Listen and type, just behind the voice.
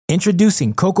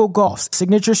Introducing Coco Gauff's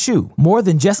signature shoe, more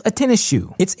than just a tennis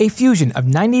shoe. It's a fusion of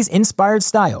 90s-inspired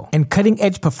style and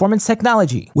cutting-edge performance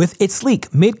technology with its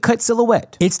sleek mid-cut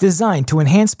silhouette. It's designed to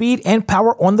enhance speed and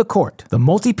power on the court. The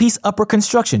multi-piece upper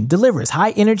construction delivers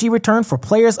high-energy return for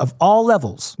players of all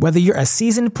levels. Whether you're a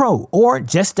seasoned pro or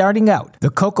just starting out, the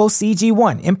Coco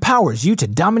CG1 empowers you to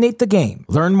dominate the game.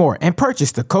 Learn more and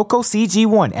purchase the Coco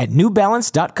CG1 at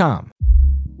NewBalance.com.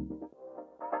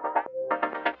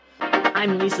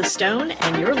 I'm Lisa Stone,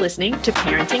 and you're listening to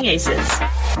Parenting Aces.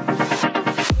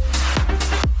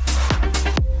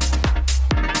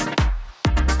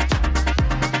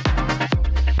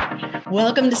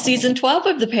 Welcome to Season 12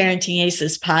 of the Parenting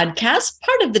Aces podcast,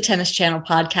 part of the Tennis Channel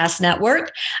Podcast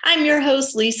Network. I'm your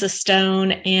host, Lisa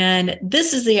Stone, and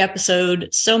this is the episode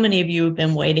so many of you have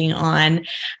been waiting on.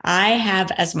 I have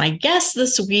as my guest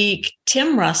this week,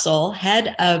 Tim Russell,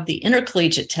 head of the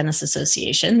Intercollegiate Tennis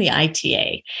Association, the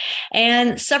ITA.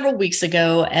 And several weeks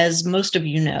ago, as most of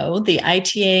you know, the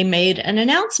ITA made an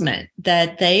announcement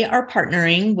that they are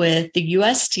partnering with the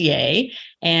USTA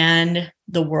and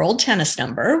the World Tennis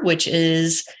Number, which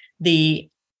is the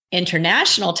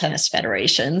International Tennis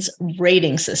Federation's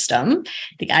rating system,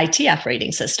 the ITF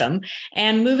rating system,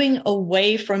 and moving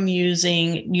away from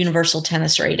using universal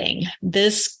tennis rating.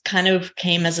 This kind of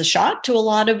came as a shock to a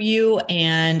lot of you,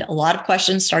 and a lot of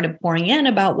questions started pouring in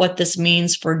about what this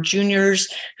means for juniors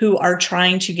who are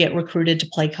trying to get recruited to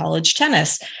play college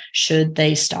tennis. Should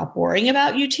they stop worrying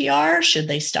about UTR? Should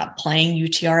they stop playing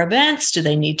UTR events? Do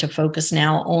they need to focus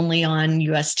now only on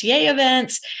USTA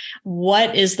events?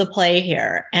 What is the play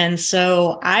here? And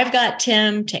so I've got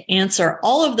Tim to answer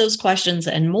all of those questions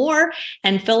and more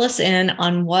and fill us in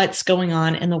on what's going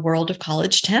on in the world of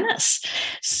college tennis.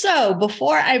 So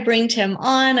before I bring Tim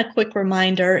on, a quick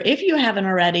reminder, if you haven't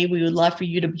already, we would love for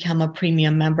you to become a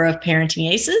premium member of Parenting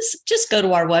Aces. Just go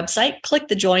to our website, click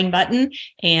the join button,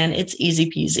 and it's easy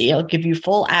peasy. It'll give you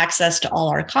full access to all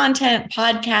our content,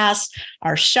 podcasts,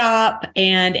 our shop,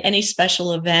 and any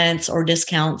special events or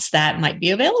discounts that might be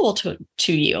available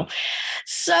to you.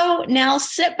 So now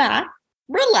sit back,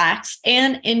 relax,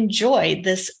 and enjoy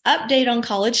this update on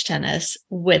college tennis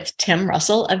with Tim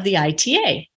Russell of the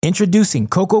ITA. Introducing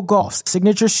Coco Gauff's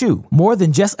signature shoe, more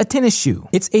than just a tennis shoe.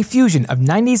 It's a fusion of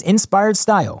 90s-inspired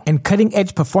style and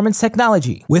cutting-edge performance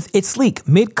technology with its sleek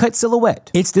mid-cut silhouette.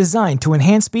 It's designed to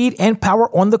enhance speed and power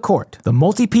on the court. The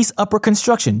multi-piece upper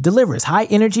construction delivers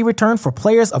high-energy return for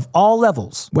players of all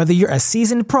levels. Whether you're a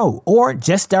seasoned pro or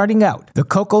just starting out, the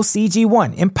Coco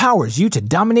CG1 empowers you to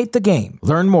dominate the game.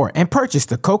 Learn more and purchase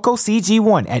the Coco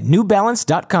CG1 at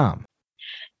NewBalance.com.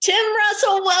 Tim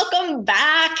Russell, welcome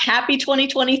back. Happy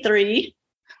 2023.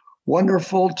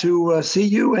 Wonderful to see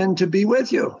you and to be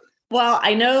with you. Well,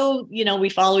 I know, we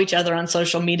follow each other on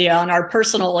social media on our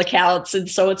personal accounts. And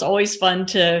so it's always fun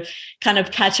to kind of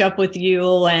catch up with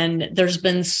you. And there's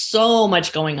been so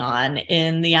much going on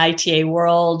in the ITA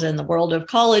world and the world of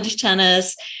college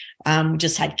tennis.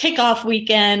 Just had kickoff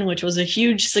weekend, which was a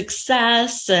huge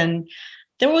success. And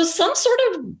there was some sort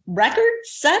of record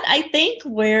set, I think,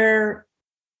 where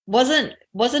wasn't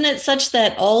it such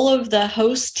that all of the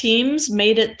host teams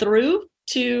made it through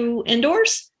to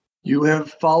indoors? You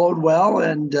have followed well,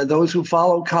 and those who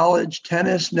follow college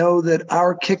tennis know that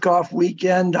our kickoff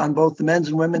weekend on both the men's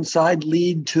and women's side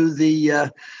lead to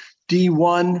the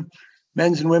D1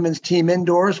 men's and women's team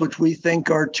indoors, which we think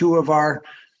are two of our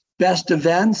best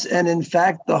events. And in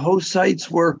fact, the host sites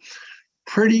were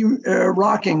pretty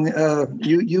rocking.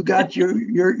 You got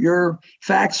your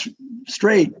facts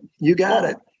straight. You got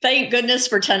it. Thank goodness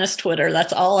for tennis Twitter.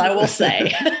 That's all I will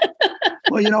say.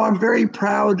 Well, I'm very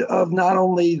proud of not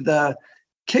only the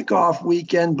kickoff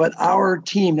weekend, but our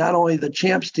team, not only the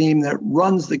champs team that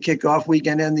runs the kickoff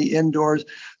weekend and the indoors,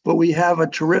 but we have a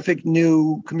terrific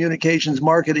new communications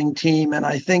marketing team. And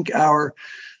I think our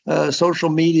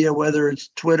social media, whether it's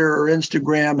Twitter or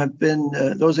Instagram, have been,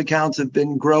 those accounts have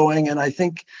been growing. And I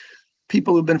think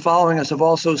people who've been following us have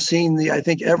also seen the, I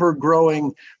think,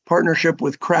 ever-growing partnership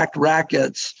with Cracked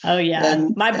Rackets. Oh, yeah.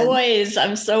 My boys,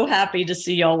 I'm so happy to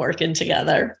see y'all working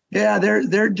together. Yeah,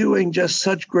 they're doing just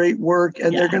such great work,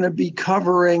 and they're going to be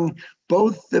covering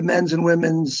both the men's and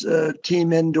women's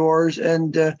team indoors,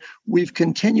 and we've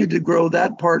continued to grow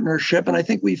that partnership. And I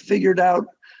think we've figured out,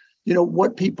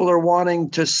 what people are wanting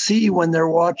to see when they're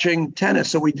watching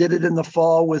tennis. So we did it in the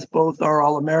fall with both our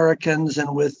All-Americans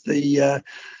and with the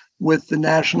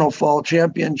National Fall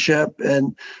Championship,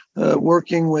 and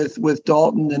working with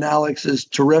Dalton and Alex is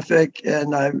terrific.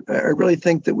 And I really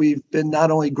think that we've been not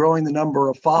only growing the number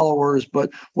of followers, but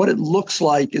what it looks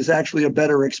like is actually a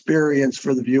better experience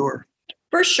for the viewer.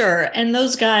 For sure. And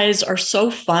those guys are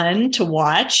so fun to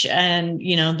watch. And,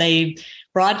 they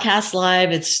broadcast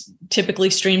live. It's typically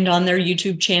streamed on their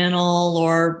YouTube channel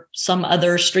or some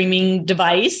other streaming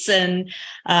device. And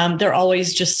they're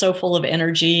always just so full of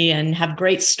energy and have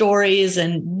great stories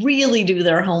and really do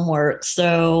their homework.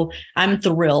 So I'm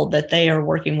thrilled that they are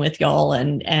working with y'all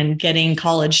and getting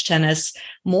college tennis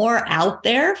more out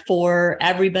there for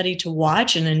everybody to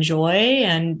watch and enjoy.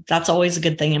 And that's always a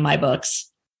good thing in my books.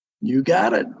 You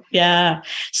got it. Yeah.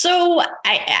 So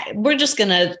we're just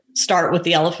going to start with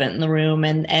the elephant in the room.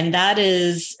 And that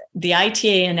is the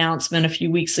ITA announcement a few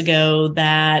weeks ago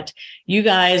that you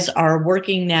guys are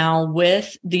working now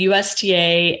with the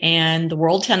USTA and the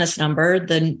World Tennis Number,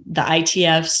 the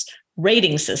ITF's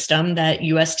rating system that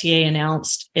USTA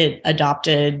announced it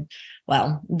adopted.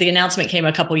 Well, the announcement came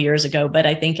a couple years ago, but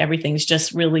I think everything's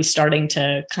just really starting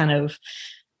to kind of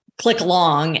click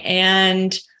along.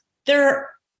 And there,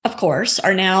 of course,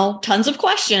 are now tons of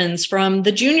questions from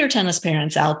the junior tennis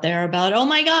parents out there about, oh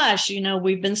my gosh,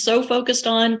 we've been so focused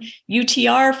on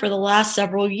UTR for the last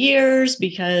several years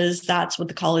because that's what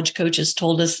the college coaches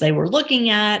told us they were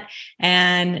looking at.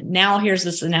 And now here's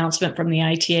this announcement from the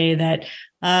ITA that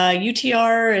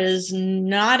UTR is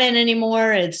not in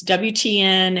anymore. It's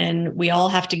WTN, and we all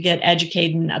have to get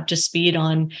educated and up to speed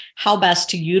on how best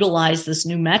to utilize this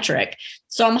new metric.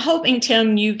 So I'm hoping,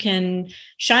 Tim, you can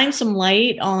shine some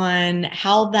light on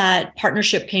how that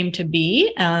partnership came to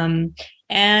be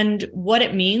and what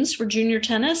it means for junior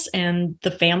tennis and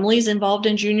the families involved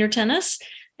in junior tennis.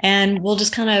 And we'll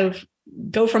just kind of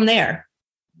go from there.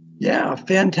 Yeah,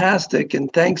 fantastic.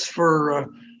 And thanks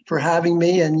for having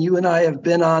me. And you and I have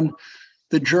been on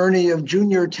the journey of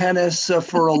junior tennis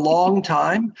for a long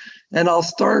time. And I'll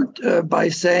start by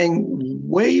saying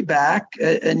way back,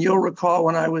 and you'll recall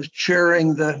when I was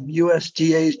chairing the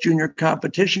USTA's Junior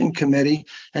Competition Committee,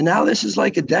 and now this is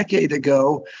like a decade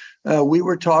ago, we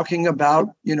were talking about,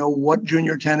 what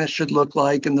junior tennis should look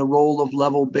like and the role of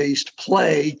level-based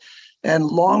play. And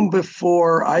long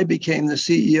before I became the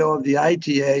CEO of the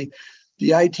ITA,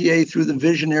 through the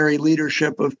visionary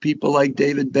leadership of people like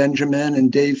David Benjamin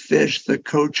and Dave Fish, the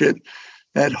coach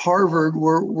at Harvard,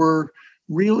 were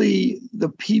really the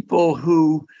people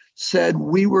who said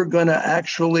we were going to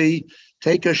actually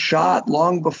take a shot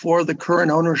long before the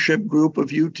current ownership group of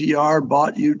UTR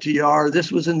bought UTR.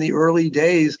 This was in the early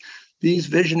days. These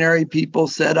visionary people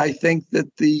said, I think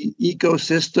that the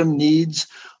ecosystem needs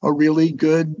a really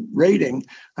good rating.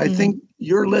 I think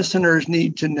your listeners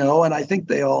need to know, and I think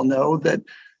they all know, that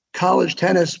college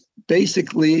tennis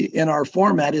basically in our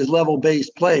format is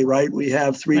level-based play, right? We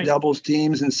have 3 doubles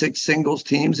teams and 6 singles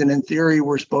teams. And in theory,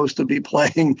 we're supposed to be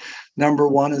playing number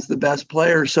one as the best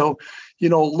player. So, a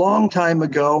long time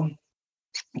ago,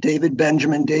 David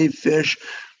Benjamin, Dave Fish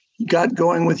got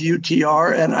going with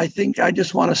UTR. And I think I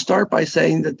just want to start by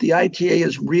saying that the ITA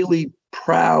is really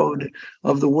proud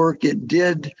of the work it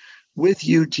did with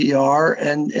UTR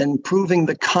and proving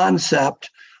the concept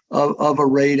of a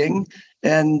rating.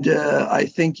 And I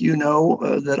think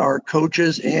that our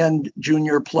coaches and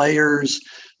junior players,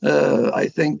 I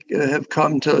think, have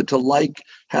come to like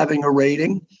having a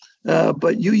rating.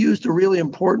 But you used a really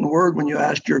important word when you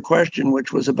asked your question,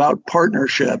 which was about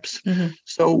partnerships. Mm-hmm.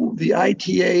 So the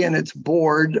ITA and its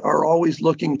board are always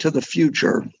looking to the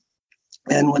future.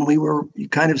 And when you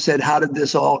kind of said, how did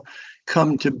this all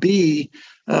come to be?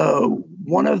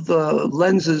 One of the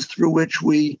lenses through which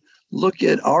we look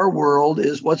at our world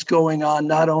is what's going on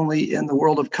not only in the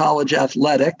world of college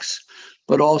athletics,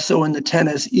 but also in the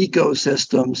tennis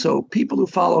ecosystem. So people who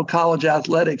follow college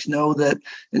athletics know that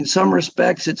in some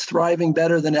respects it's thriving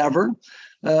better than ever,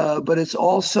 but it's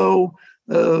also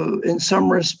in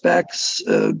some respects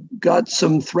got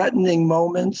some threatening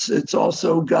moments. It's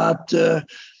also got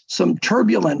some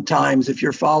turbulent times if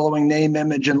you're following name,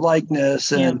 image, and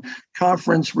likeness and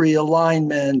conference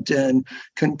realignment and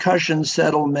concussion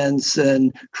settlements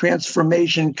and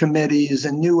transformation committees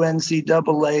and new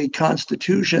NCAA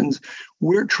constitutions.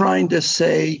 We're trying to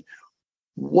say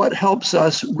what helps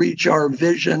us reach our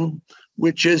vision,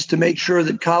 which is to make sure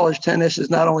that college tennis is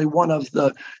not only one of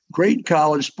the great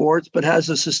college sports, but has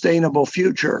a sustainable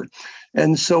future.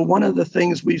 And so one of the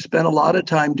things we've spent a lot of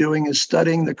time doing is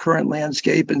studying the current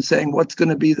landscape and saying what's going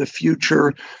to be the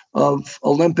future of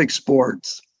Olympic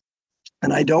sports.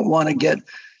 And I don't want to get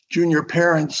junior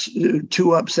parents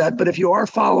too upset, but if you are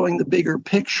following the bigger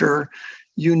picture,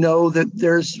 you know that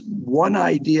there's one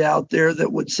idea out there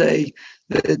that would say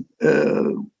that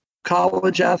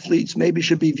college athletes maybe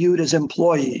should be viewed as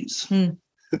employees.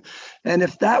 And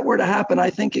if that were to happen,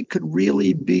 I think it could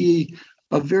really be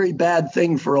a very bad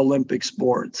thing for Olympic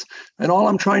sports. And all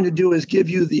I'm trying to do is give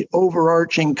you the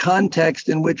overarching context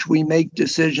in which we make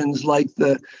decisions like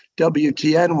the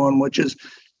WTN one, which is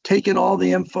taking all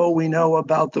the info we know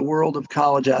about the world of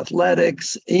college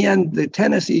athletics and the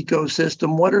tennis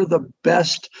ecosystem. What are the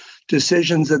best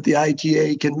decisions that the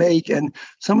ITA can make? And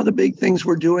some of the big things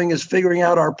we're doing is figuring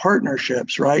out our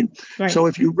partnerships, right? So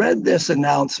if you read this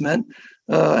announcement,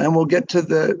 and we'll get to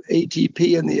the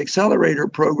ATP and the accelerator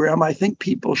program, I think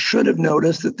people should have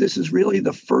noticed that this is really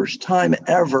the first time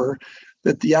ever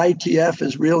that the ITF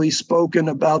has really spoken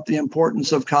about the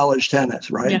importance of college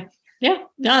tennis, right? Yeah.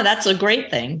 No, that's a great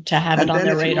thing to have it on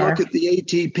their radar. If you look at the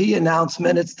ATP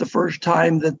announcement, it's the first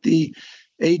time that the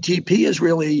ATP has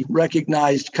really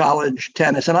recognized college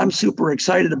tennis. And I'm super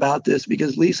excited about this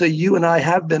because, Lisa, you and I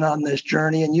have been on this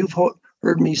journey, and you've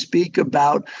heard me speak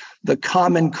about the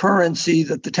common currency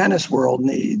that the tennis world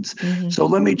needs. Mm-hmm. So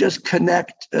let me just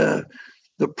connect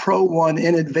the pro one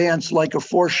in advance like a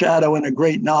foreshadow in a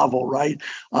great novel, right?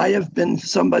 I have been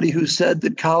somebody who said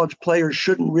that college players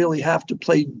shouldn't really have to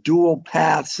play dual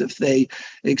paths if they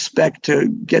expect to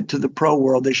get to the pro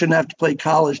world. They shouldn't have to play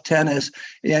college tennis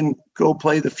and go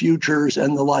play the futures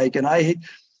and the like. And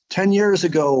 10 years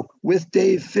ago with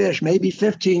Dave Fish, maybe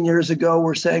 15 years ago,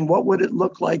 we're saying, what would it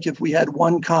look like if we had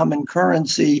one common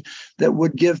currency that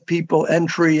would give people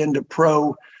entry into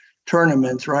pro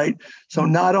tournaments, right? So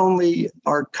not only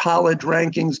are college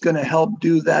rankings going to help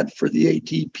do that for the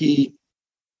ATP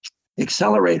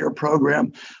accelerator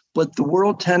program, but the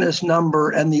world tennis number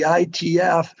and the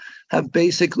ITF have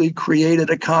basically created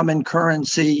a common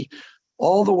currency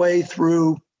all the way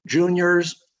through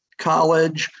juniors,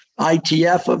 college,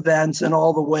 ITF events, and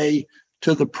all the way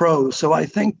to the pros. So I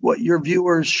think what your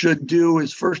viewers should do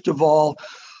is, first of all,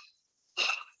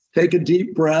 take a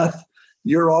deep breath.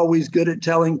 You're always good at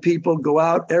telling people go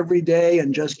out every day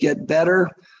and just get better.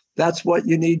 That's what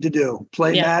you need to do.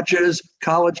 Play matches.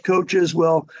 College coaches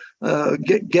will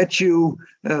get you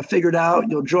figured out.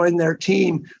 You'll join their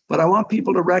team. But I want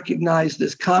people to recognize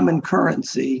this common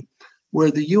currency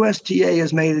where the USTA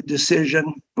has made a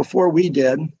decision before we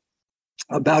did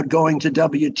about going to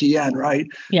WTN, right?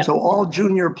 Yeah. So all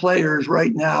junior players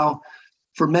right now,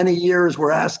 for many years,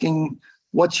 were asking,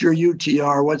 what's your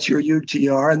UTR? What's your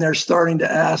UTR? And they're starting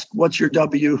to ask, what's your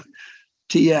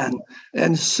WTN?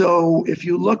 And so if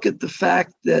you look at the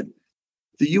fact that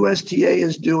the USTA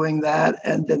is doing that,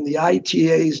 and then the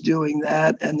ITA is doing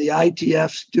that, and the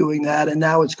ITF's doing that, and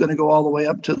now it's going to go all the way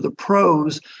up to the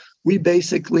pros, we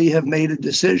basically have made a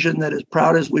decision that, as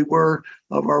proud as we were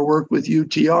of our work with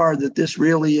UTR, that this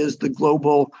really is the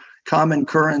global common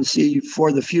currency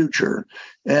for the future.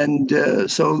 And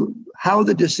so how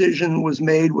the decision was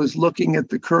made was looking at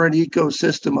the current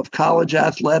ecosystem of college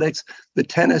athletics, the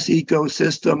tennis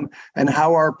ecosystem, and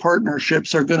how our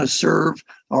partnerships are going to serve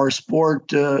our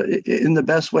sport in the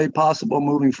best way possible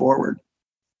moving forward.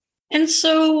 And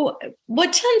so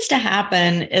what tends to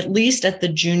happen, at least at the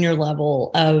junior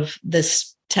level of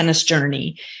this tennis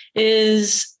journey,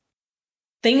 is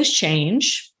things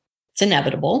change. It's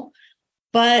inevitable.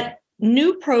 But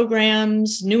new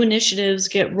programs, new initiatives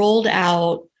get rolled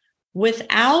out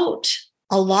without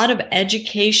a lot of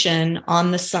education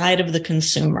on the side of the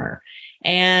consumer.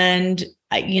 And,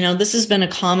 this has been a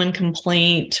common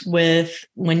complaint with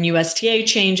when USTA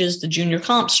changes the junior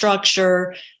comp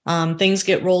structure, things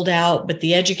get rolled out, but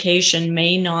the education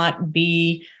may not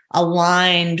be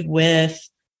aligned with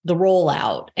the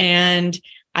rollout. And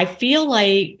I feel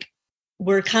like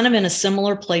we're kind of in a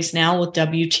similar place now with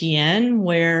WTN,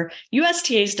 where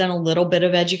USTA has done a little bit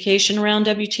of education around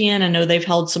WTN. I know they've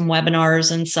held some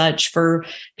webinars and such for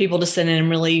people to sit in and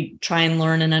really try and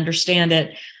learn and understand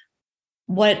it.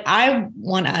 What I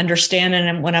want to understand,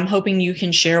 and what I'm hoping you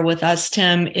can share with us,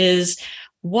 Tim, is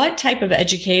what type of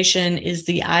education is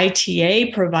the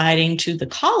ITA providing to the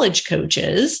college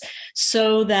coaches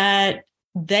so that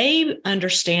they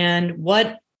understand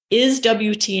what is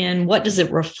WTN, what does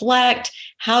it reflect,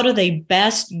 how do they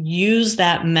best use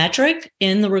that metric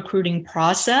in the recruiting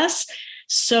process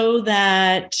so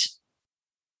that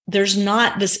there's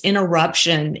not this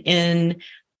interruption in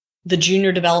the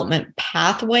junior development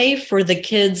pathway for the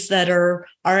kids that are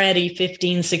already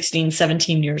 15, 16,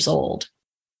 17 years old?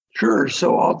 Sure.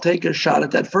 So I'll take a shot at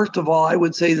that. First of all, I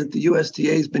would say that the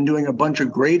USTA has been doing a bunch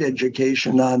of great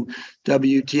education on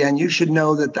WTN. You should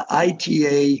know that the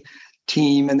ITA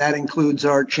team, and that includes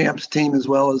our champs team as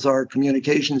well as our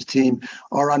communications team,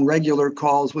 are on regular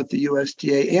calls with the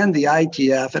USTA and the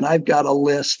ITF. And I've got a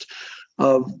list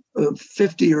of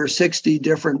 50 or 60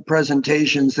 different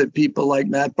presentations that people like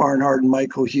Matt Barnhart and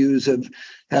Michael Hughes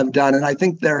have done. And I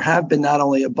think there have been not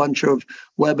only a bunch of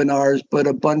webinars, but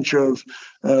a bunch of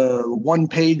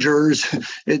one-pagers,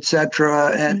 et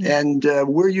cetera. And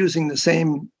we're using the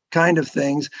same kind of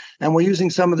things, and we're using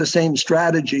some of the same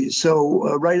strategies.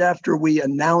 So right after we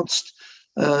announced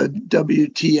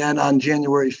WTN on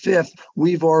January 5th,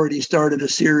 we've already started a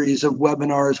series of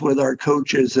webinars with our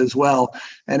coaches as well.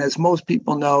 And as most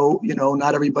people know,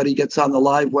 not everybody gets on the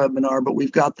live webinar, but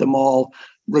we've got them all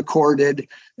recorded.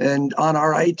 And on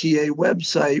our ITA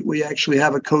website, we actually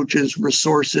have a coaches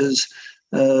resources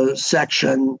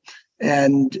section.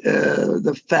 And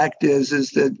the fact is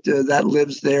that that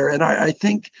lives there. And I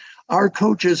think our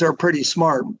coaches are pretty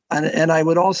smart. And I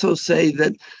would also say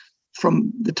that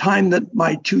from the time that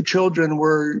my two children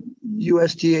were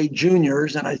USTA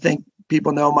juniors, and I think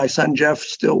people know my son Jeff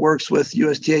still works with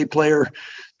USTA player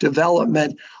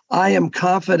development, I am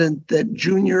confident that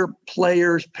junior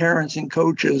players, parents, and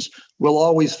coaches will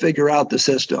always figure out the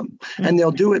system. And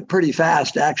they'll do it pretty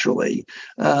fast, actually.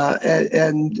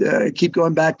 And keep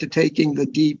going back to taking the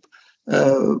deep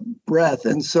breath.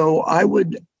 And so I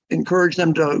would encourage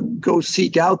them to go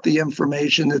seek out the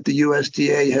information that the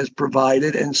USTA has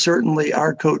provided. And certainly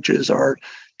our coaches are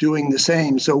doing the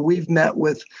same. So we've met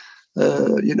with,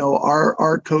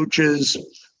 our coaches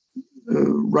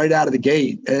right out of the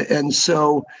gate. And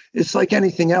so it's like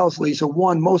anything else, Lisa.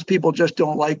 One, most people just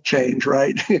don't like change,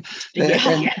 right? And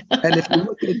if you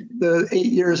look at the 8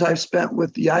 years I've spent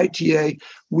with the ITA,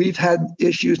 we've had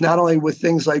issues not only with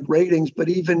things like ratings, but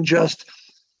even just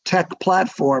tech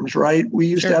platforms, right? We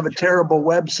used to have a terrible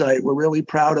website. We're really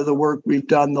proud of the work we've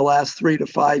done the last 3 to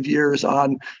 5 years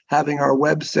on having our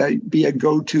website be a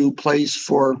go-to place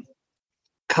for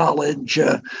college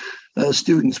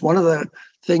students. One of the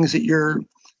things that your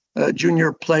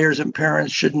junior players and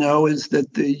parents should know is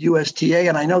that the USTA,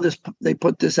 and I know this, they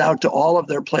put this out to all of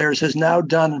their players, has now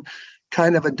done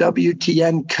kind of a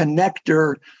WTN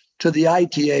connector to the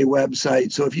ITA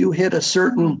website. So if you hit a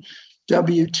certain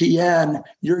WTN,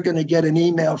 you're going to get an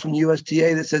email from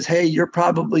USTA that says, hey, you're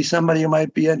probably somebody who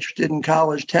might be interested in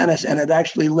college tennis. And it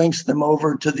actually links them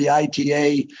over to the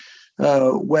ITA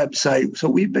website. So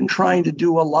we've been trying to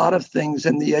do a lot of things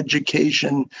in the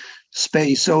education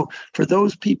space. So for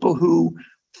those people who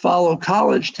follow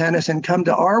college tennis and come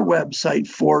to our website,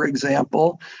 for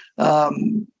example,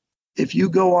 if you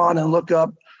go on and look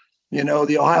up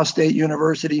the Ohio State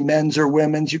University men's or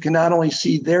women's, you can not only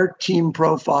see their team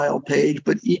profile page,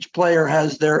 but each player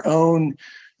has their own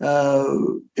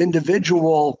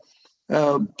individual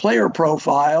player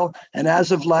profile. And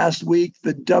as of last week,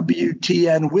 the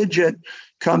WTN widget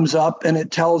comes up and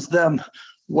it tells them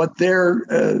what their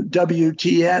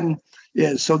WTN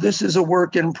is. So this is a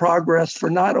work in progress for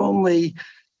not only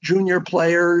junior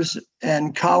players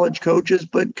and college coaches,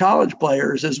 but college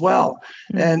players as well.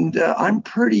 And I'm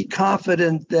pretty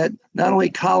confident that not only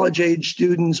college age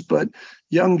students, but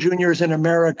young juniors in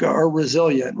America are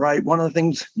resilient, right? One of the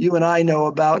things you and I know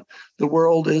about the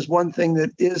world is one thing that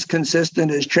is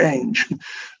consistent is change.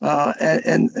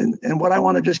 And what I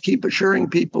want to just keep assuring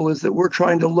people is that we're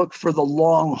trying to look for the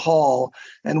long haul.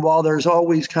 And while there's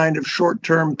always kind of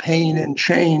short-term pain and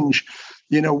change,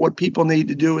 what people need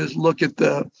to do is look at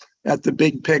the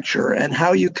big picture and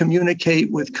how you communicate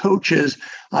with coaches.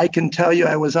 I can tell you,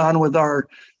 I was on with our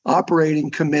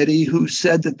operating committee who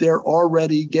said that they're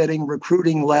already getting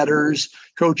recruiting letters.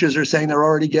 Coaches are saying they're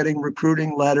already getting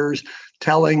recruiting letters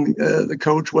telling the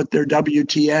coach what their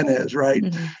WTN is, right?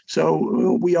 Mm-hmm.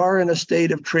 So we are in a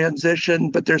state of transition,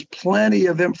 but there's plenty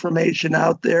of information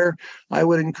out there. I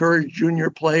would encourage junior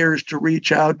players to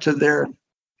reach out to their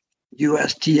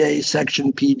USTA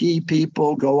Section PD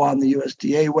people, go on the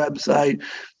USTA website,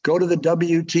 go to the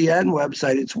WTN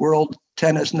website. It's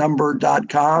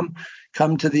worldtennisnumber.com.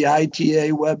 Come to the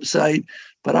ITA website.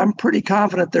 But I'm pretty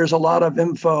confident there's a lot of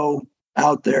info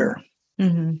out there.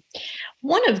 Mm-hmm.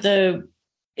 One of the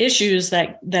issues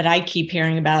that I keep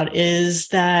hearing about is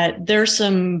that there's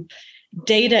some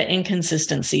data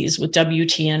inconsistencies with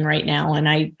WTN right now. And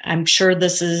I'm sure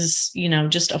this is,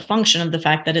 just a function of the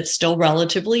fact that it's still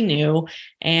relatively new.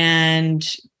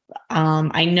 And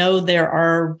I know there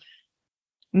are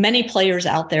many players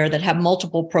out there that have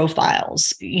multiple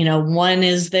profiles. One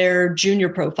is their junior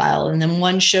profile, and then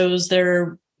one shows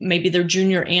maybe their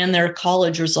junior and their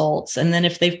college results. And then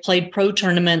if they've played pro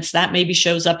tournaments, that maybe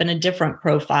shows up in a different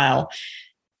profile.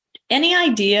 Any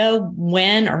idea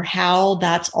when or how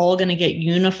that's all going to get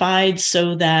unified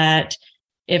so that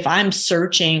if I'm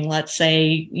searching, let's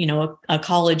say, a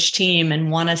college team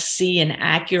and want to see an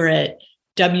accurate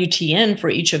WTN for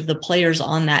each of the players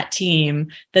on that team,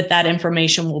 that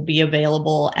information will be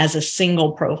available as a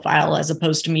single profile, as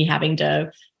opposed to me having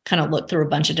to kind of look through a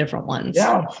bunch of different ones.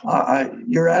 Yeah,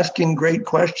 you're asking great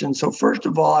questions. So first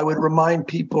of all, I would remind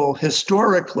people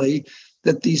historically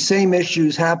that these same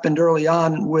issues happened early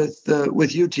on with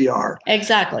UTR.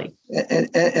 Exactly.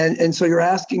 And so you're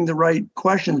asking the right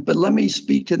questions, but let me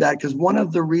speak to that, because one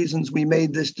of the reasons we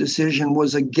made this decision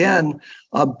was, again,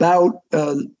 about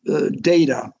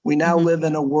data. We now live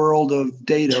in a world of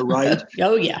data, right?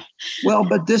 Oh, yeah. Well,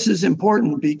 but this is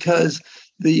important because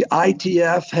the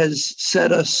ITF has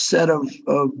set a set of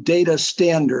data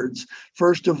standards.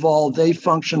 First of all, they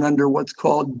function under what's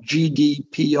called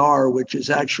GDPR, which is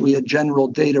actually a general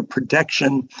data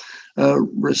protection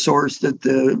resource that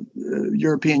the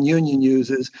European Union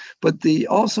uses. But they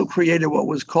also created what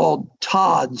was called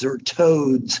TODS, or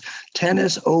TODS,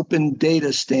 Tennis Open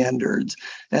Data Standards.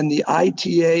 And the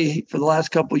ITA for the last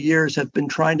couple of years have been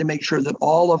trying to make sure that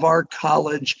all of our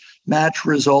college match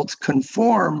results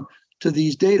conform to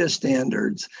these data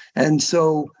standards. And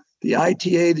so the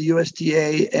ITA, the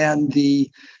USTA, and the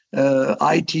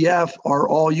ITF are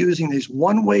all using these.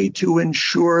 One way to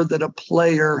ensure that a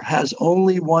player has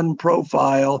only one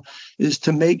profile is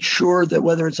to make sure that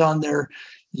whether it's on their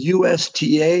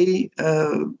USTA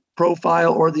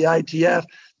profile or the ITF,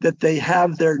 that they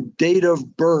have their date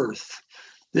of birth.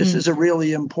 This is a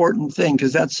really important thing,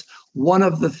 because that's one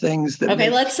of the things that. Okay,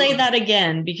 let's say that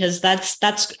again, because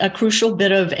that's a crucial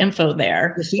bit of info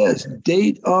there. This is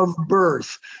date of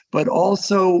birth, but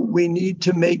also we need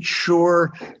to make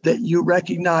sure that you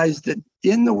recognize that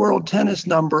in the World Tennis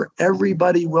Number,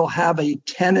 everybody will have a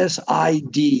tennis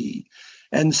ID.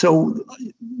 And so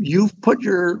you've put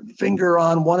your finger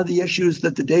on one of the issues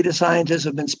that the data scientists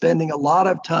have been spending a lot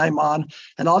of time on.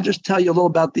 And I'll just tell you a little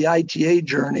about the ITA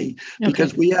journey,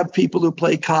 because we have people who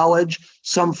play college,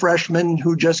 some freshmen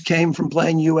who just came from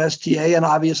playing USTA, and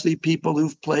obviously people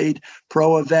who've played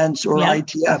pro events or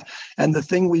ITF. And the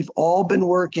thing we've all been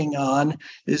working on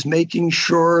is making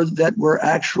sure that we're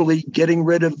actually getting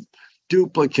rid of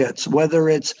duplicates, whether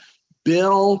it's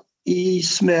Bill E.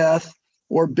 Smith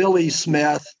or Billy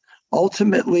Smith.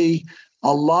 Ultimately,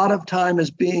 a lot of time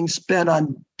is being spent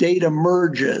on data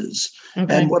merges.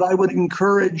 And what I would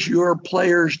encourage your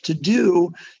players to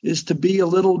do is to be a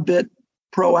little bit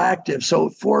proactive. So,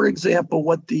 for example,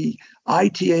 what the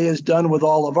ITA has done with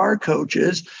all of our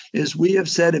coaches is we have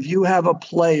said, if you have a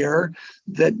player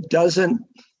that doesn't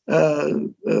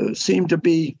seem to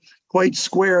be quite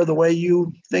square the way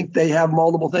you think they have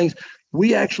multiple things,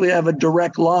 we actually have a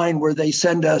direct line where they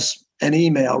send us an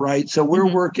email, right? So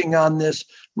we're working on this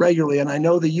regularly. And I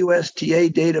know the USTA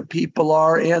data people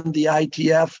are, and the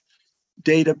ITF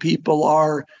data people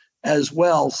are as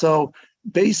well. So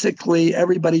basically,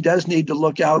 everybody does need to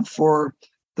look out for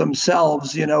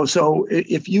themselves, you know. So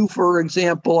if you, for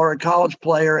example, are a college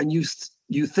player and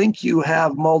you think you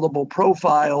have multiple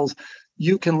profiles,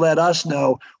 you can let us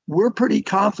know. We're pretty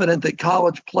confident that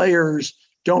college players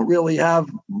don't really have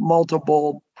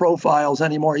multiple profiles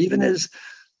anymore. Even as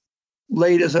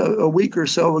late as a week or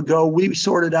so ago, we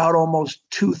sorted out almost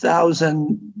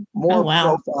 2,000 more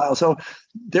profiles. So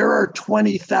there are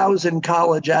 20,000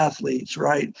 college athletes,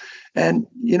 right? And,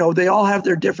 you know, they all have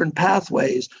their different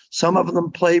pathways. Some of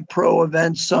them play pro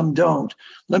events, some don't.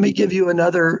 Let me give you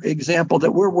another example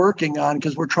that we're working on,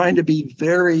 because we're trying to be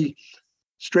very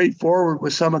straightforward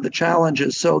with some of the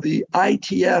challenges. So the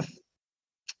ITF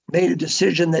made a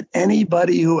decision that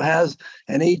anybody who has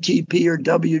an ATP or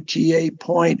WTA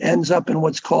point ends up in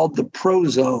what's called the pro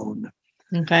zone.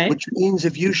 Which means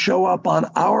if you show up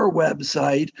on our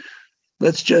website,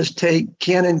 let's just take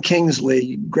Cannon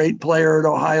Kingsley, great player at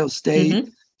Ohio State.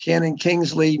 Cannon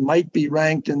Kingsley might be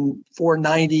ranked in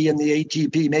 490 in the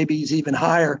ATP, maybe he's even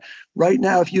higher. Right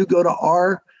now, if you go to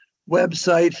our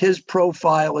website, his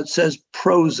profile, it says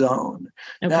pro zone.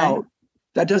 Now,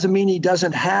 that doesn't mean he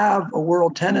doesn't have a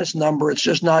World Tennis Number. It's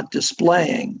just not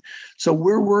displaying. So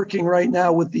we're working right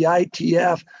now with the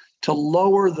ITF to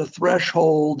lower the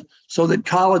threshold so that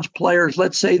college players,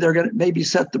 let's say they're going to maybe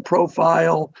set the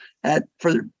profile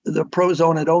for the pro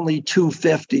zone at only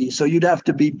 250. So you'd have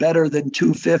to be better than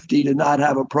 250 to not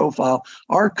have a profile.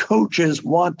 Our coaches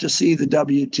want to see the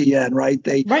WTN, right?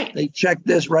 They check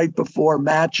this right before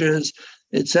matches,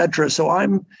 etc. So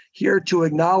I'm here to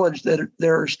acknowledge that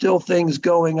there are still things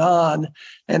going on.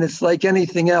 And it's like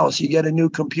anything else. You get a new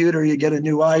computer, you get a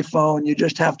new iPhone, you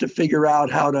just have to figure out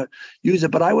how to use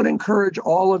it. But I would encourage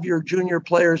all of your junior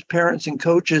players, parents, and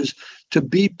coaches to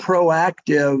be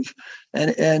proactive.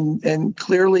 And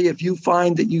clearly, if you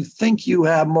find that you think you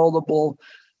have multiple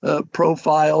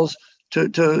profiles,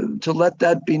 to let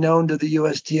that be known to the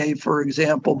USTA, for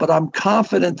example. But I'm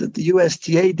confident that the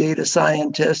USTA data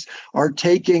scientists are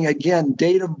taking, again,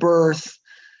 date of birth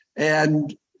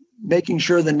and making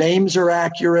sure the names are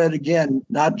accurate. Again,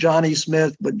 not Johnny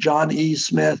Smith, but John E.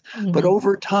 Smith. Mm-hmm. But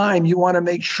over time, you want to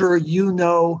make sure you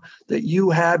know that you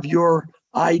have your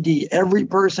ID. Every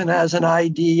person has an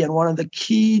ID, and one of the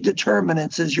key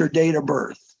determinants is your date of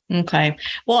birth. Okay.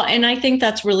 Well, and I think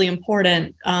that's really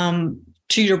important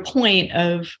to your point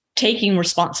of taking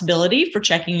responsibility for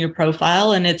checking your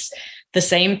profile. And it's the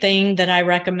same thing that I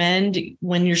recommend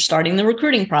when you're starting the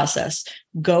recruiting process.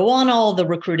 Go on all the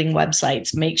recruiting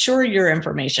websites, make sure your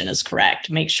information is correct,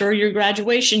 make sure your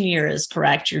graduation year is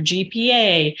correct, your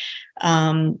GPA,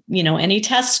 any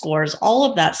test scores, all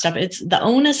of that stuff. The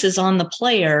onus is on the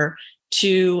player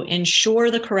to ensure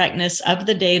the correctness of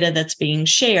the data that's being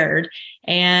shared.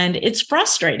 And it's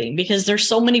frustrating because there's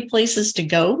so many places to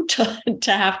go to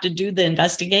have to do the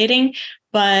investigating.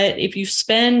 But if you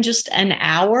spend just an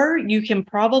hour, you can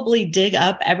probably dig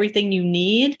up everything you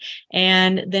need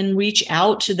and then reach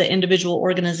out to the individual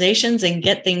organizations and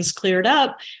get things cleared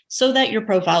up so that your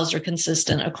profiles are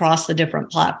consistent across the different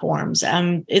platforms.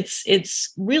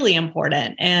 It's really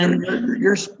important. And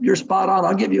you're spot on.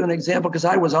 I'll give you an example because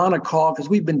I was on a call because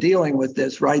we've been dealing with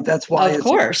this, right? That's why of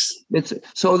course.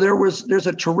 There's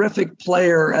a terrific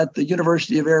player at the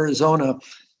University of Arizona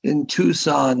in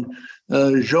Tucson,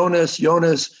 Jonas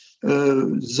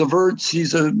Zaverts.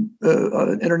 He's an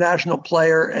international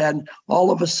player, and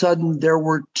all of a sudden there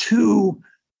were 2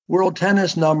 world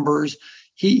tennis numbers.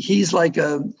 He's like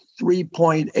a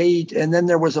 3.8, and then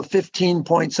there was a 15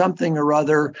 point something or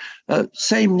other,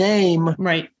 same name,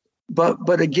 right?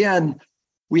 But again,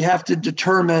 we have to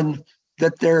determine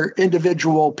that they're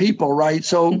individual people, right?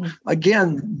 So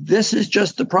again, this is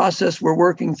just the process we're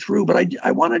working through. But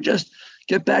I want to just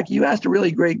get back. You asked a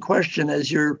really great question,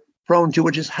 as you're prone to,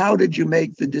 which is how did you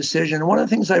make the decision? One of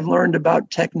the things I've learned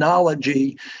about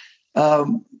technology,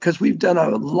 because we've done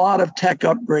a lot of tech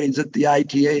upgrades at the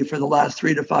ITA for the last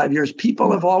 3 to 5 years,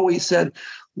 people have always said,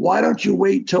 why don't you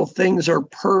wait till things are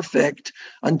perfect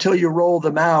until you roll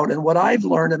them out? And what I've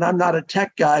learned, and I'm not a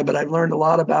tech guy, but I've learned a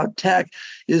lot about tech,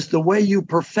 is the way you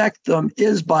perfect them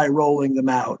is by rolling them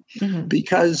out,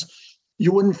 because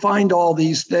you wouldn't find all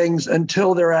these things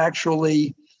until they're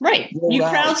actually right. You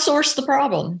crowdsource the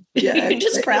problem. Yeah, you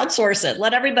just crowdsource it.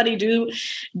 Let everybody do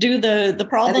the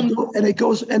problem. And it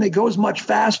goes much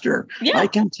faster. Yeah. I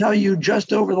can tell you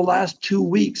just over the last 2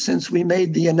 weeks since we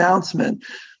made the announcement,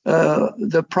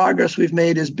 the progress we've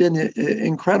made has been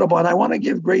incredible. And I want to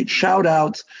give great shout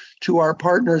outs to our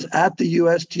partners at the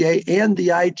USTA and the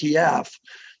ITF,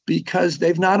 because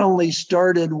they've not only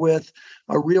started with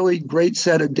a really great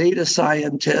set of data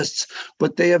scientists,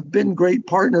 but they have been great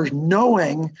partners,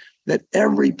 knowing that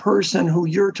every person who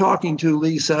you're talking to,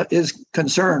 Lisa, is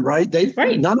concerned, right?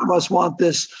 None of us want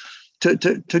this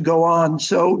to go on.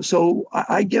 So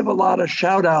I give a lot of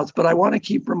shout outs, but I want to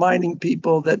keep reminding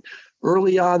people that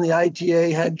early on, the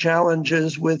ITA had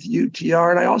challenges with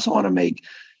UTR. And I also want to make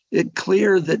it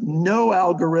clear that no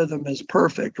algorithm is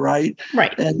perfect, right?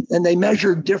 Right. And they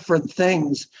measure different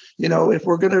things. If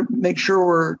we're going to make sure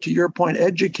we're, to your point,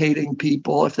 educating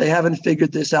people, if they haven't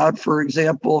figured this out, for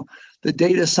example, the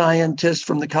data scientists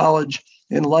from the college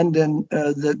in London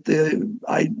that the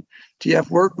ITF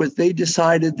worked with, they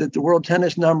decided that the world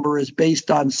tennis number is based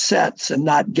on sets and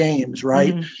not games,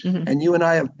 right? And you and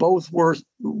I have both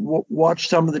watched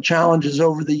some of the challenges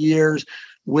over the years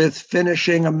with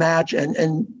finishing a match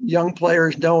and young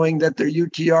players knowing that their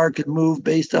UTR could move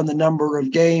based on the number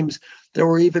of games. There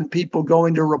were even people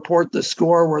going to report the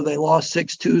score where they lost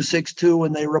 6-2, 6-2,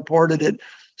 and they reported it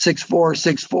 6-4,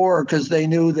 6-4 because they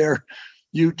knew their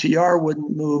UTR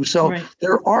wouldn't move. So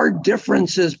there are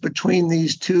differences between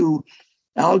these two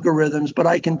algorithms, but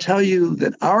I can tell you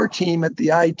that our team at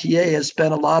the ITA has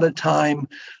spent a lot of time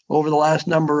over the last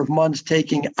number of months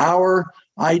taking our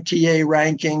ITA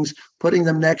rankings, putting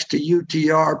them next to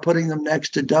UTR, putting them next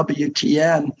to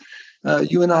WTN.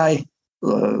 You and I,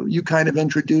 you kind of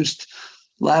introduced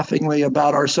laughingly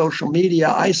about our social media.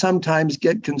 I sometimes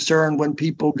get concerned when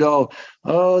people go,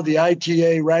 oh, the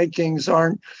ITA rankings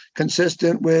aren't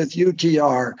consistent with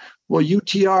UTR. Well,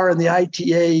 UTR and the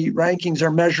ITA rankings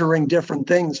are measuring different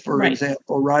things, for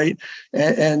example, right?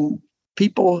 And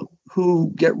people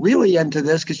who get really into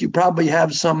this, because you probably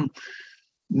have some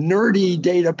nerdy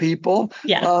data people,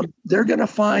 they're going to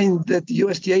find that the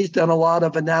USDA has done a lot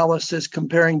of analysis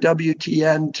comparing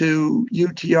WTN to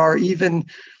UTR, even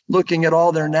looking at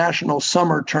all their national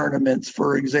summer tournaments,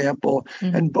 for example.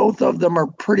 And both of them are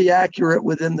pretty accurate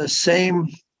within the same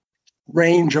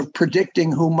range of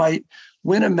predicting who might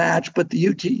win a match, but the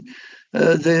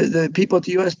people at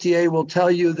the USTA will tell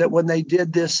you that when they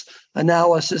did this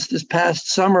analysis this past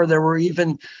summer, there were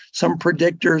even some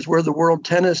predictors where the world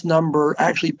tennis number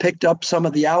actually picked up some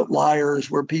of the outliers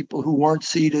where people who weren't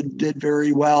seeded did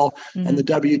very well, and the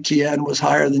WTN was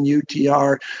higher than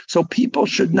UTR. So people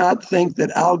should not think that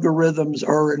algorithms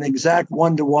are an exact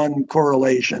one-to-one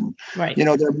correlation. Right.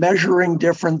 They're measuring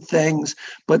different things,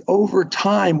 but over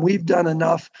time, we've done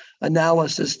enough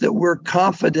analysis that we're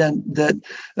confident that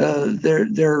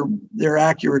they're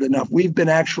accurate enough. We've been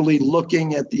actually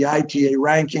looking at the ITA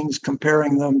rankings,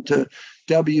 comparing them to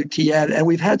WTN, and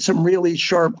we've had some really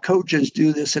sharp coaches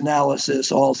do this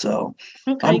analysis also.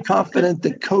 Okay. I'm confident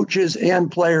that coaches and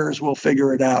players will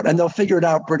figure it out, and they'll figure it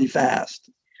out pretty fast.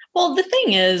 Well, the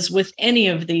thing is with any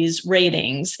of these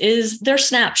ratings is they're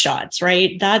snapshots,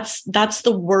 right? That's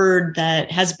the word that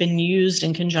has been used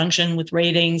in conjunction with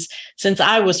ratings since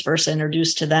I was first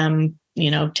introduced to them,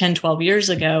 10, 12 years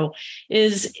ago.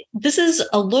 This is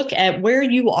a look at where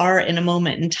you are in a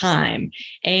moment in time.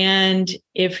 And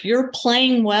if you're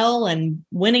playing well and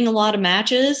winning a lot of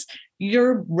matches,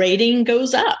 your rating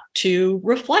goes up to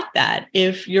reflect that.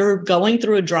 If you're going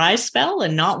through a dry spell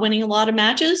and not winning a lot of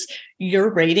matches,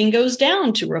 your rating goes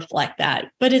down to reflect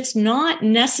that. But it's not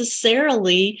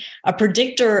necessarily a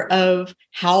predictor of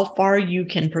how far you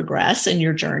can progress in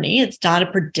your journey. It's not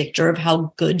a predictor of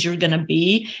how good you're going to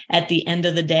be at the end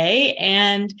of the day.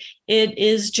 And it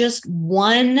is just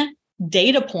one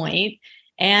data point.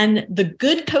 And the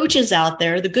good coaches out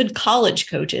there, the good college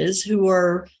coaches who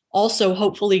are also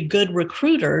hopefully good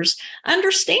recruiters,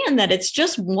 understand that it's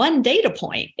just one data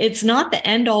point. It's not the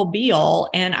end all be all.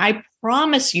 And I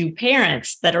promise you,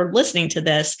 parents that are listening to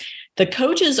this, the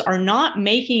coaches are not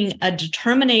making a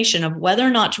determination of whether or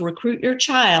not to recruit your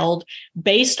child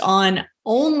based on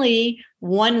only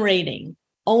one rating,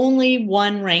 only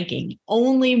one ranking,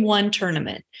 only one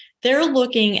tournament. They're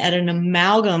looking at an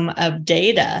amalgam of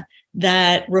data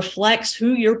that reflects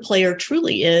who your player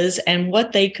truly is and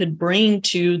what they could bring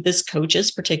to this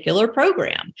coach's particular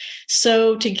program.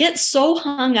 So to get so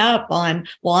hung up on,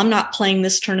 well, I'm not playing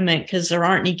this tournament because there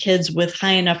aren't any kids with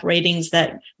high enough ratings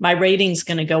that my rating's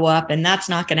going to go up and that's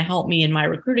not going to help me in my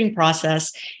recruiting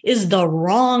process is the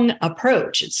wrong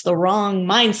approach. It's the wrong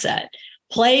mindset.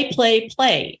 Play, play,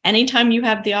 play. Anytime you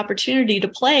have the opportunity to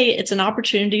play, it's an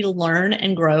opportunity to learn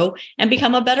and grow and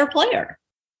become a better player.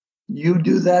 You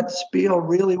do that spiel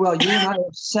really well. You and I have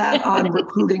sat on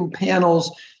recruiting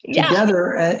panels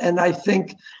together, and I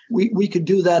think we could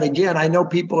do that again. I know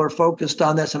people are focused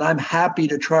on this, and I'm happy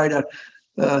to try to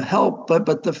help.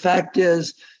 But the fact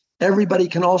is, everybody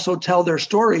can also tell their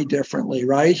story differently,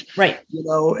 right? Right.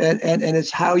 And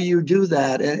it's how you do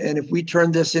that. And if we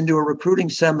turn this into a recruiting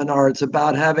seminar, it's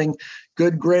about having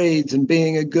good grades and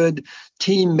being a good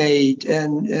teammate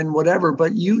and whatever.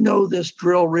 But this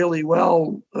drill really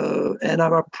well, and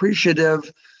I'm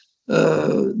appreciative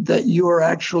that you are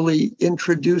actually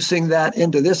introducing that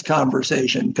into this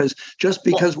conversation, because just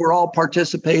because we're all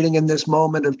participating in this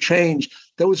moment of change,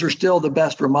 those are still the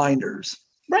best reminders.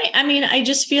 Right. I mean, I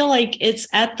just feel like it's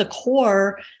at the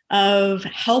core of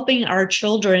helping our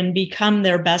children become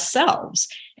their best selves.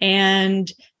 And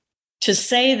to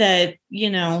say that,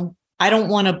 I don't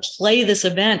want to play this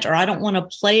event or I don't want to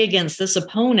play against this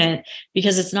opponent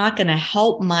because it's not going to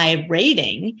help my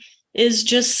rating is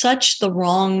just such the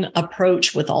wrong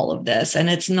approach with all of this. And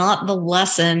it's not the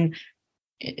lesson,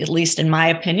 at least in my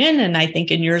opinion, and I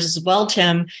think in yours as well,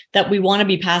 Tim, that we want to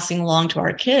be passing along to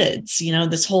our kids.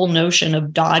 This whole notion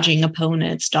of dodging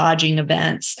opponents, dodging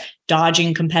events,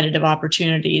 dodging competitive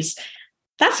opportunities.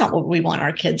 That's not what we want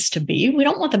our kids to be. We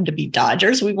don't want them to be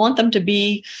dodgers. We want them to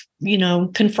be,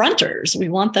 confronters. We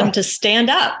want them to stand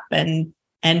up and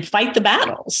fight the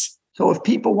battles. So if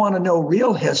people want to know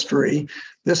real history,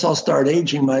 I'll start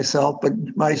aging myself, but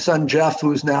my son Jeff,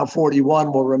 who's now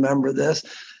 41, will remember this.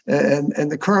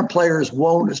 And the current players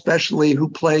won't, especially who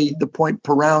play the point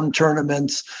per round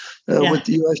tournaments with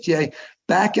the USTA.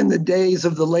 Back in the days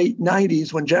of the late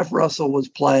 90s, when Jeff Russell was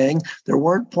playing, there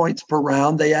weren't points per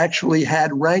round. They actually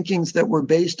had rankings that were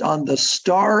based on the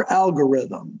star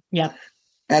algorithm. Yeah.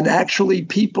 And actually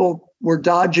people were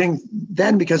dodging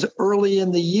then because early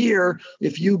in the year,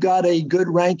 if you got a good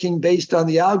ranking based on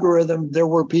the algorithm, there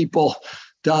were people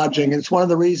dodging. And it's one of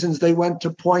the reasons they went to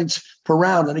points per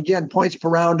round. And again, points per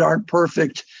round aren't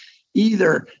perfect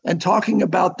either. And talking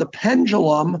about the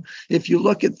pendulum, if you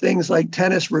look at things like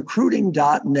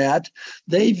tennisrecruiting.net,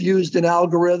 they've used an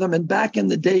algorithm. And back in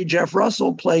the day, Jeff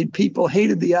Russell played, people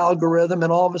hated the algorithm.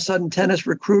 And all of a sudden,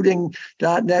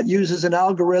 tennisrecruiting.net uses an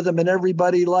algorithm and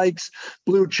everybody likes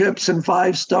blue chips and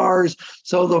 5 stars.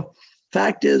 So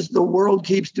fact is the world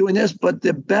keeps doing this, but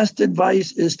the best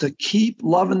advice is to keep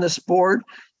loving the sport,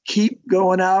 keep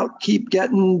going out, keep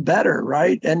getting better,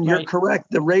 right? And you're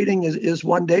correct. The rating is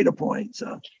one data point.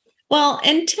 So, well,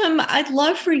 and Tim, I'd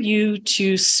love for you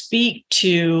to speak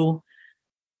to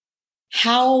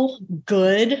how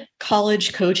good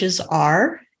college coaches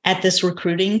are at this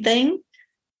recruiting thing,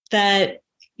 that,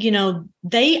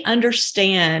 they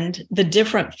understand the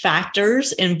different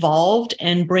factors involved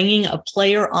in bringing a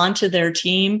player onto their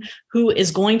team who is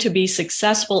going to be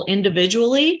successful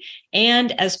individually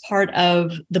and as part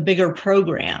of the bigger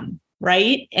program,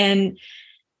 right? And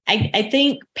I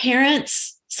think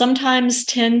parents sometimes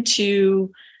tend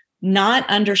to not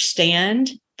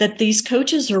understand that these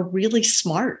coaches are really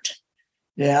smart.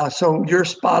 Yeah, so you're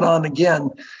spot on again.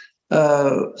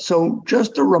 So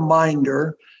just a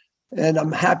reminder, and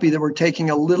I'm happy that we're taking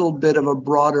a little bit of a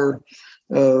broader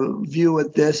view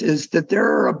at this, is that there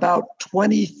are about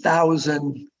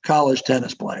 20,000 college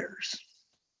tennis players.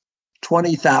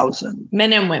 20,000.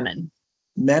 Men and women.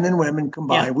 Men and women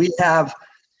combined. Yeah. We have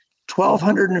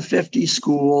 1,250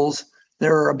 schools.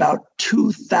 There are about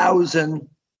 2,000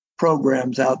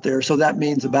 programs out there. So that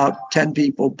means about 10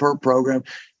 people per program.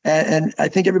 And I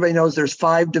think everybody knows there's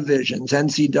 5 divisions: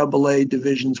 NCAA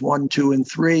divisions 1, 2, and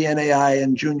 3, NAI,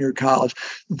 and junior college.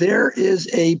 There is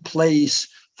a place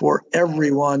for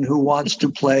everyone who wants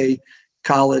to play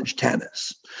college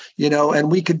tennis,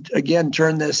 and we could, again,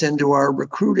 turn this into our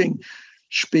recruiting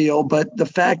spiel. But the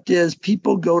fact is,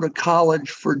 people go to college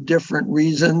for different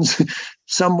reasons.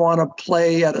 Some want to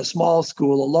play at a small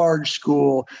school, a large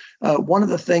school. One of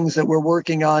the things that we're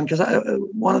working on, because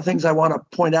one of the things I want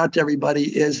to point out to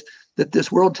everybody is that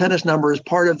this World Tennis Number is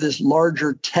part of this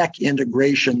larger tech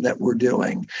integration that we're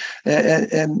doing.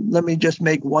 And let me just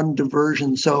make one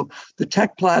diversion. So the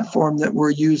tech platform that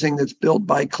we're using that's built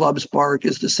by ClubSpark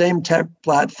is the same tech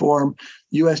platform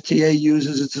USTA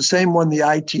uses. It's the same one the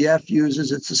ITF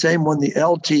uses. It's the same one the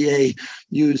LTA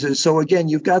uses. So again,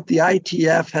 you've got the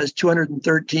ITF has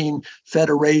 213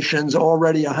 federations.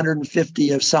 Already 150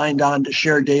 have signed on to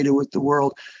share data with the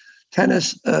World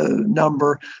Tennis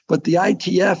Number. But the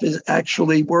ITF is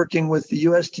actually working with the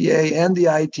USTA and the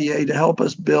ITA to help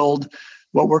us build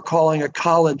what we're calling a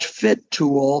college fit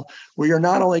tool, where you're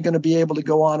not only going to be able to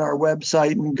go on our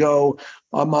website and go,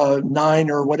 I'm a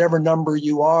 9 or whatever number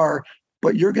you are,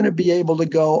 but you're going to be able to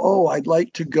go, oh, I'd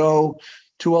like to go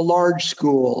to a large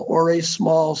school or a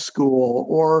small school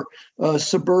or a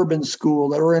suburban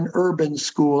school or an urban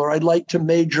school, or I'd like to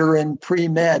major in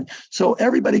pre-med. So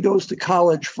everybody goes to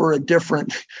college for a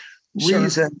different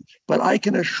reason, but I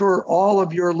can assure all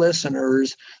of your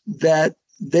listeners that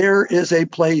there is a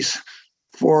place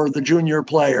for the junior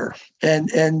player. And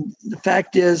the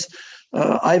fact is,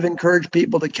 I've encouraged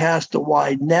people to cast a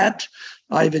wide net.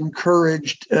 I've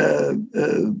encouraged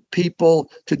people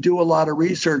to do a lot of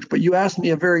research, but you asked me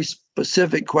a very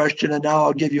specific question, and now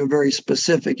I'll give you a very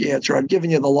specific answer. I've given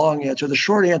you the long answer. The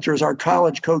short answer is our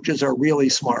college coaches are really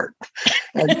smart.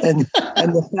 And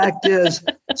the fact is,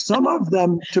 some of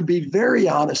them, to be very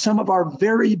honest, some of our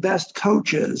very best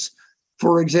coaches,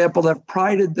 for example, have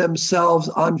prided themselves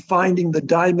on finding the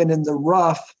diamond in the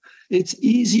rough. It's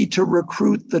easy to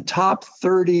recruit the top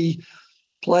 30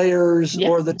 players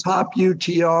or the top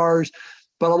UTRs,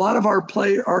 but a lot of our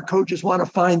coaches want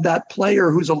to find that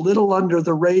player who's a little under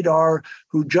the radar,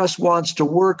 who just wants to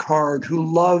work hard, who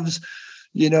loves,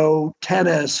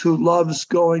 tennis, who loves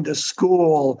going to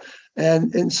school.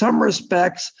 And in some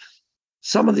respects,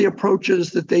 some of the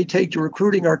approaches that they take to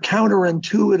recruiting are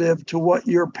counterintuitive to what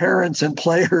your parents and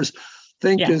players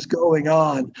think is going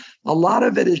on. A lot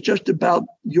of it is just about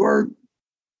your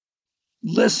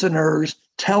listeners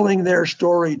telling their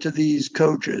story to these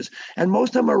coaches. And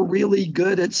most of them are really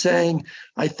good at saying,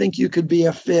 I think you could be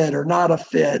a fit or not a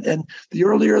fit. And the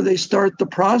earlier they start the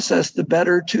process, the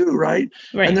better too, right?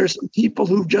 And there's some people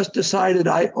who've just decided,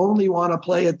 I only want to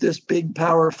play at this big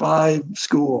Power 5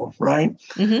 school, right?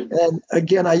 Mm-hmm. And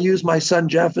again, I use my son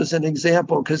Jeff as an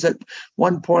example, because at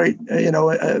one point,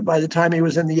 by the time he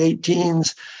was in the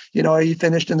 18s, he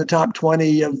finished in the top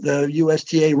 20 of the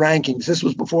USTA rankings. This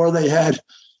was before they had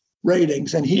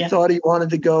ratings, and he thought he wanted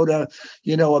to go to,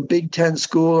 a Big Ten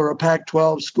school or a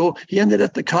Pac-12 school. He ended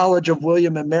at the College of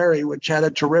William and Mary, which had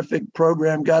a terrific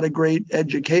program, got a great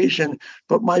education.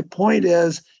 But my point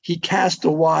is, he cast a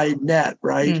wide net,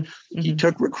 right? Mm-hmm. He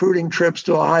took recruiting trips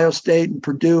to Ohio State and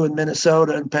Purdue and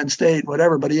Minnesota and Penn State,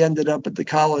 whatever, but he ended up at the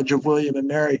College of William and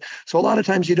Mary. So a lot of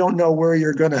times you don't know where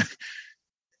you're going to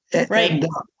end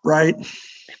up, right?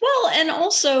 Well, and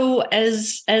also,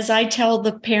 as I tell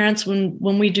the parents when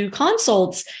we do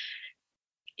consults,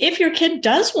 if your kid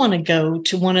does want to go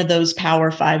to one of those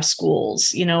Power 5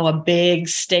 schools, a big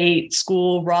state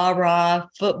school, rah-rah,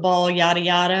 football, yada,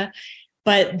 yada,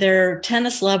 but their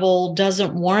tennis level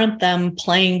doesn't warrant them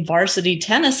playing varsity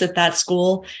tennis at that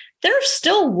school, there are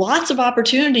still lots of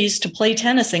opportunities to play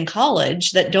tennis in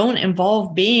college that don't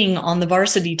involve being on the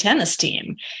varsity tennis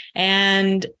team.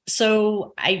 And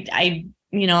so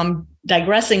I'm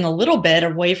digressing a little bit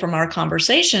away from our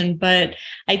conversation, but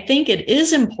I think it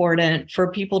is important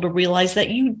for people to realize that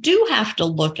you do have to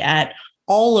look at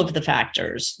all of the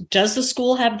factors. Does the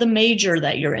school have the major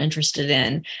that you're interested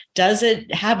in? Does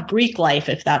it have Greek life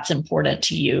if that's important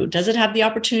to you? Does it have the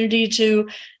opportunity to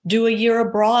do a year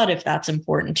abroad if that's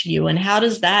important to you? And how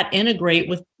does that integrate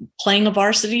with playing a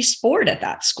varsity sport at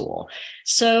that school?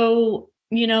 So,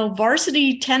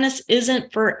 varsity tennis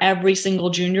isn't for every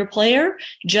single junior player,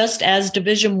 just as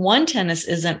Division I tennis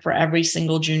isn't for every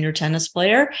single junior tennis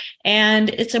player.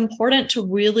 And it's important to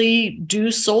really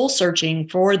do soul searching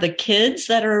for the kids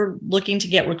that are looking to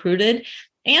get recruited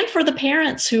and for the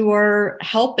parents who are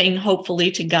helping,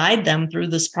 hopefully, to guide them through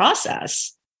this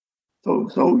process.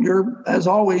 So you're, as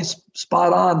always,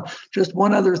 spot on. Just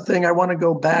one other thing I want to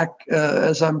go back,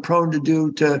 as I'm prone to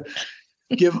do, to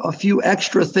give a few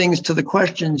extra things to the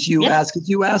questions you asked.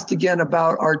 You asked again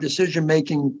about our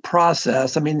decision-making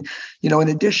process. I mean, in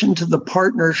addition to the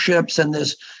partnerships and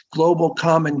this global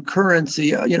common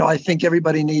currency, I think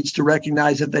everybody needs to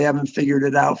recognize if they haven't figured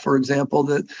it out, for example,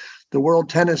 that the World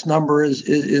Tennis number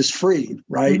is free,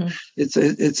 right?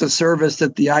 Mm-hmm. It's a service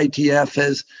that the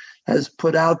ITF has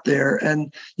put out there.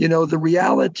 And, the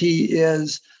reality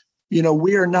is,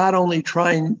 we are not only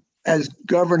trying as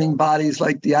governing bodies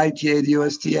like the ITA, the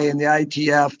USTA, and the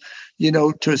ITF,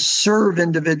 to serve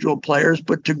individual players,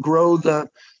 but to grow the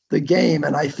game.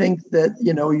 And I think that,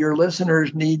 your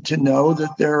listeners need to know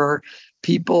that there are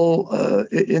people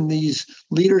in these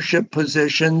leadership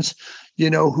positions,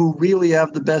 who really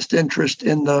have the best interest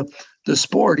in the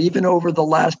sport. Even over the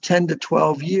last 10 to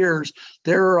 12 years,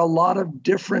 there are a lot of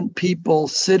different people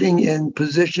sitting in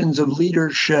positions of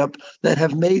leadership that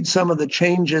have made some of the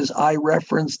changes I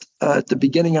referenced at the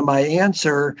beginning of my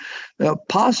answer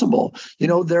possible.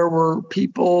 There were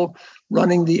people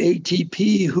running the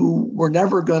ATP who were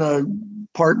never going to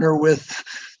partner with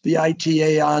the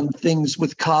ITA on things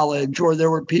with college, or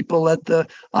there were people at the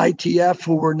ITF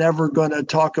who were never going to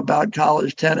talk about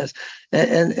college tennis.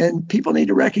 And people need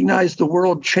to recognize the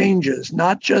world changes,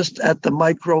 not just at the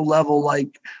micro level,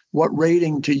 like what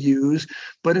rating to use,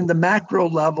 but in the macro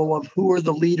level of who are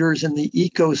the leaders in the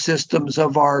ecosystems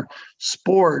of our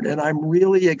sport. And I'm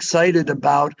really excited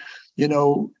about,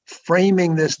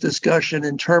 framing this discussion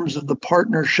in terms of the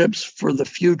partnerships for the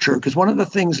future. Because one of the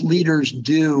things leaders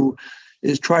do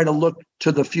is try to look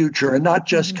to the future and not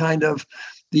just kind of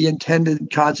the intended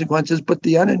consequences, but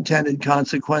the unintended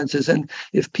consequences. And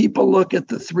if people look at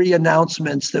the 3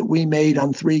 announcements that we made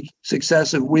on 3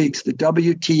 successive weeks, the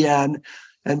WTN,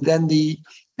 and then the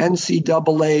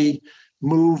NCAA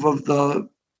move of the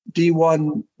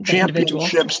D1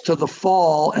 championships to the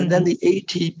fall, and then the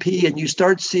ATP, and you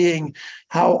start seeing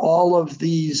how all of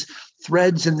these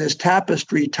threads in this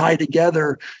tapestry tie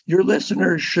together, your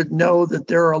listeners should know that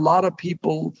there are a lot of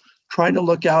people trying to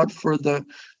look out for the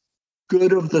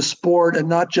good of the sport, and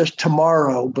not just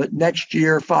tomorrow, but next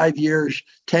year, 5 years,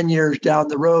 10 years down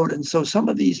the road. And so some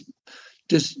of these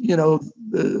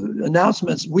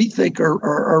announcements we think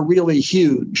are really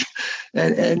huge.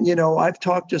 And I've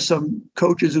talked to some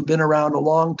coaches who've been around a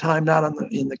long time, not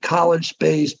in the college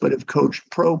space, but have coached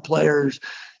pro players.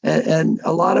 And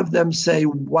a lot of them say,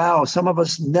 wow, some of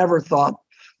us never thought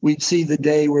we'd see the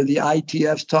day where the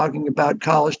ITF's talking about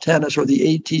college tennis or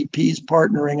the ATP's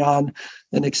partnering on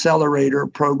an accelerator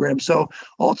program. So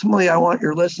ultimately, I want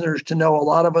your listeners to know a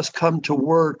lot of us come to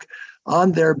work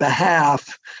on their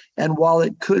behalf. And while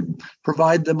it could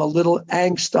provide them a little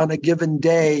angst on a given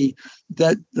day,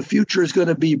 that the future is going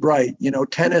to be bright.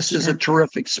 Tennis is a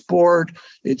terrific sport.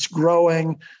 It's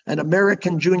growing. An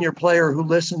American junior player who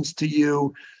listens to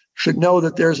you should know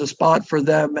that there's a spot for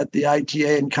them at the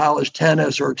ITA in college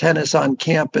tennis or tennis on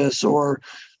campus or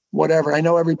whatever. I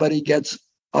know everybody gets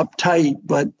uptight,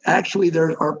 but actually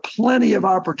there are plenty of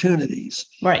opportunities.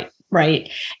 Right.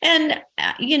 And,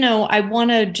 I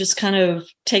want to just kind of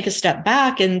take a step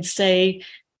back and say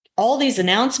all these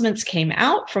announcements came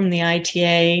out from the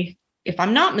ITA. If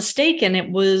I'm not mistaken,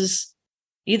 it was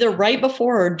either right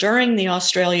before or during the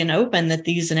Australian Open that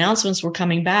these announcements were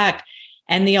coming back.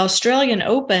 And the Australian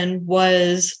Open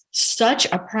was such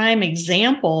a prime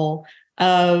example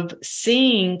of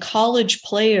seeing college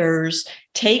players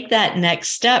take that next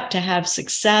step to have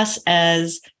success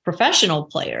as professional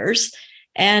players.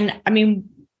 And I mean,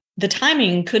 the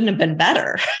timing couldn't have been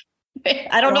better.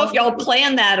 I don't know if y'all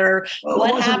planned that or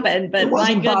what happened, but it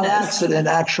wasn't my goodness. By accident,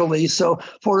 actually. So,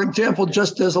 for example,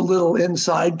 just as a little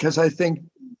inside, because I think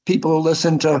people who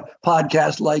listen to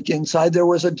podcasts like Inside, there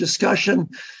was a discussion,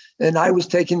 and I was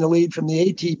taking the lead from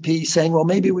the ATP saying, well,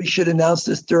 maybe we should announce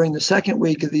this during the second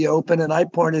week of the Open. And I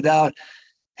pointed out,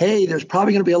 hey, there's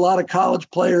probably going to be a lot of college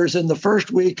players in the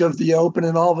first week of the Open.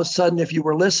 And all of a sudden, if you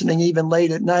were listening even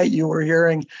late at night, you were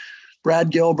hearing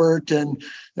Brad Gilbert and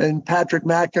Patrick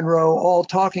McEnroe all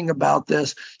talking about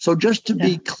this. So just to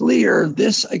be clear,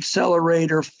 this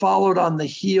accelerator followed on the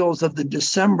heels of the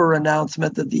December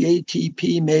announcement that the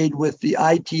ATP made with the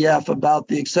ITF about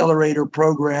the accelerator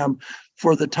program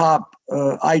for the top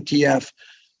ITF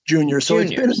juniors. So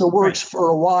it's been in the works for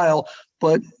a while,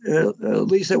 but at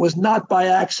least it was not by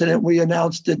accident. We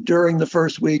announced it during the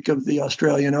first week of the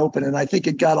Australian Open, and I think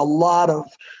it got a lot of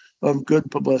good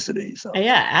publicity. So.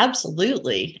 Yeah,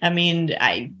 absolutely. I mean,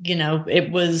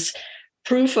 it was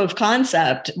proof of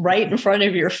concept right in front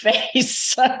of your face.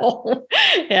 So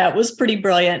yeah, it was pretty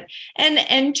brilliant.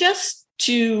 And just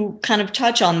to kind of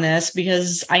touch on this,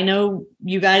 because I know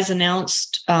you guys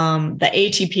announced the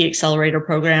ATP Accelerator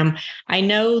program. I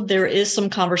know there is some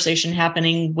conversation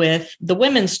happening with the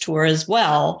women's tour as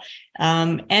well.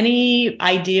 Any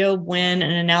idea when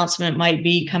an announcement might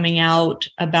be coming out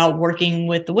about working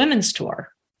with the women's tour?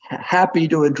 Happy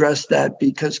to address that,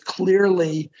 because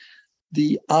clearly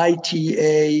the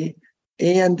ITA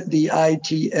and the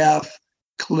ITF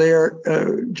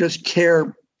just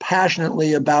care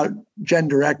passionately about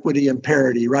gender equity and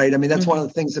parity, right? I mean, that's one of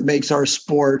the things that makes our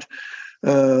sport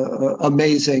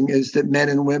amazing, is that men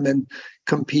and women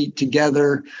compete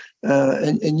together.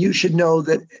 And you should know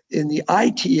that in the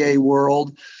ITA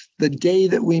world, the day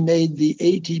that we made the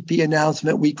ATP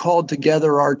announcement, we called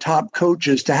together our top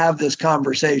coaches to have this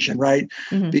conversation, right?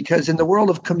 Because in the world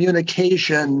of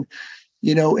communication,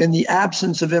 in the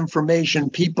absence of information,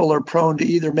 people are prone to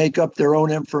either make up their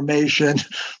own information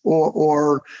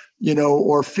or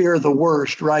fear the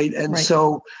worst, right? And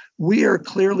so we are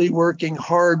clearly working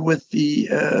hard with the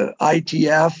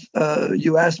ITF.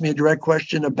 You asked me a direct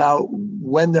question about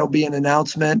when there'll be an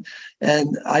announcement,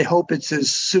 and I hope it's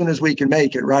as soon as we can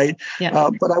make it, right?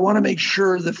 Yeah. But I want to make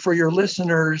sure that for your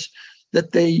listeners,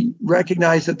 that they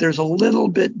recognize that there's a little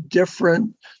bit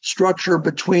different structure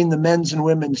between the men's and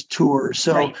women's tours.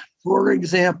 So, for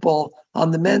example,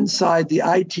 on the men's side, the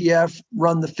ITF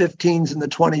run the 15s and the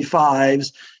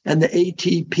 25s, and the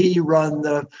ATP run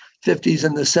the 50s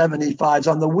and the 75s.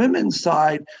 On the women's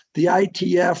side, the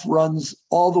ITF runs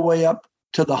all the way up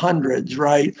to the hundreds,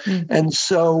 right? And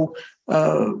so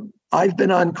I've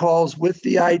been on calls with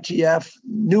the ITF,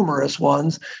 numerous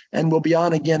ones, and we'll be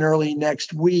on again early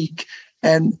next week.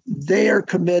 And they are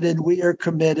committed. We are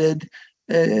committed.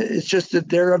 It's just that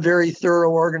they're a very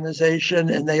thorough organization,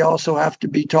 and they also have to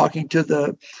be talking to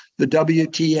the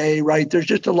WTA, right? There's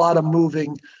just a lot of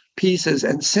moving pieces.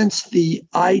 And since the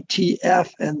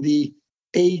ITF and the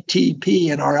ATP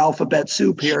in our alphabet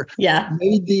soup here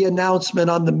made the announcement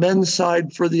on the men's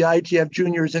side for the ITF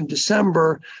juniors in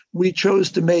December, we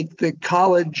chose to make the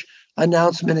college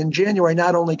announcement in January,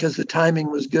 not only because the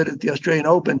timing was good at the Australian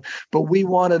Open, but we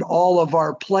wanted all of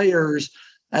our players,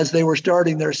 as they were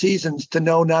starting their seasons, to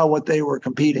know now what they were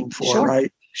competing for,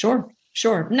 right? Sure.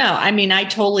 No, I mean, I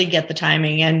totally get the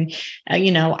timing, and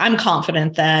I'm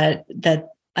confident that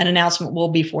an announcement will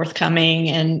be forthcoming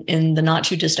and in the not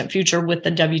too distant future with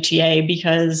the WTA,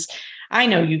 because I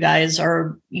know you guys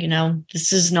are,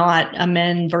 this is not a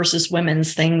men versus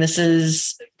women's thing. This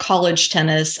is college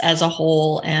tennis as a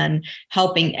whole, and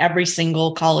helping every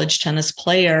single college tennis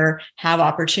player have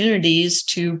opportunities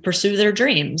to pursue their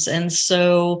dreams. And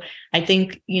so I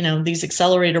think, these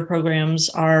accelerator programs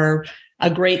are a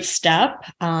great step.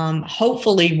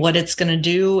 Hopefully what it's going to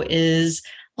do is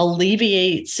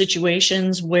alleviate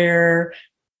situations where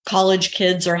college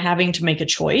kids are having to make a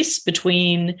choice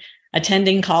between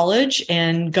attending college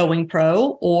and going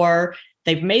pro, or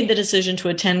they've made the decision to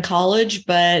attend college,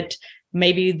 but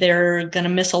maybe they're going to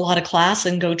miss a lot of class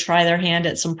and go try their hand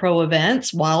at some pro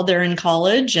events while they're in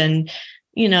college. And,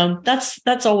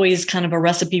 that's always kind of a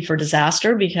recipe for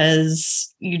disaster,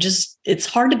 because it's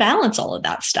hard to balance all of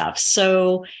that stuff.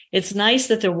 So it's nice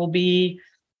that there will be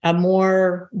a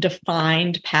more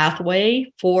defined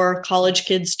pathway for college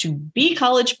kids to be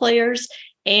college players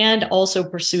and also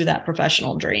pursue that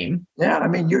professional dream. Yeah, I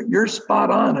mean, you're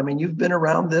spot on. I mean, you've been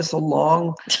around this a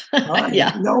long time.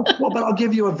 But I'll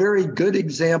give you a very good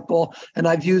example, and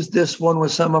I've used this one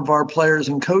with some of our players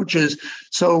and coaches.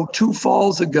 So 2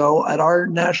 falls ago at our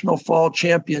National Fall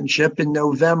Championship in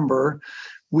November,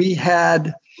 we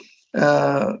had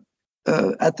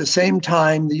at the same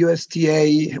time, the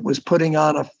USTA was putting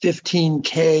on a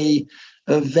 15K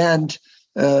event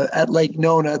at Lake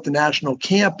Nona at the national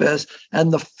campus,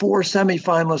 and the 4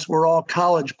 semifinalists were all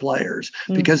college players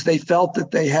because they felt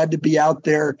that they had to be out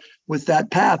there with that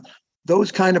path.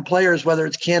 Those kind of players, whether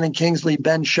it's Cannon Kingsley,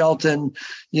 Ben Shelton,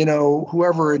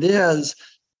 whoever it is,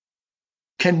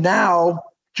 can now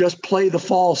just play the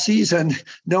fall season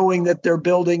knowing that they're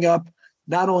building up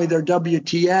not only their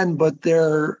WTN, but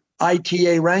their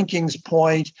ITA rankings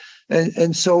point.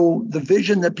 And so the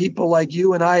vision that people like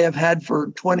you and I have had for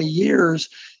 20 years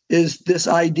is this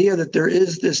idea that there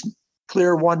is this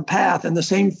clear one path. And the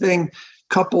same thing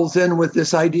couples in with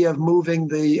this idea of moving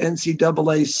the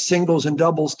NCAA singles and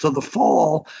doubles to the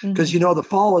fall, because, the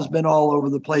fall has been all over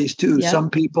the place too. Yep. Some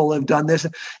people have done this.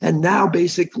 And now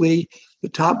basically the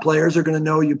top players are going to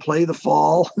know you play the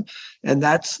fall, and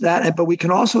that's that. But we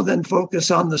can also then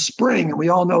focus on the spring. And we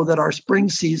all know that our spring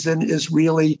season is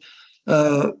really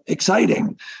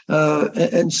exciting.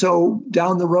 And so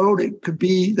down the road, it could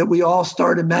be that we all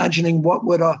start imagining what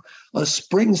would a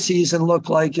spring season look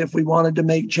like if we wanted to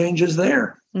make changes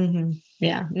there. Mm-hmm.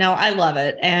 Yeah, no, I love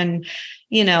it. And,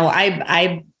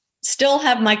 I still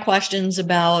have my questions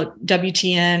about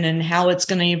WTN and how it's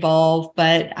going to evolve,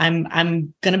 but I'm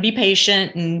going to be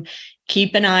patient and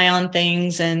keep an eye on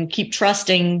things and keep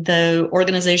trusting the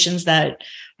organizations that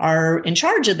are in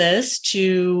charge of this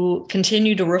to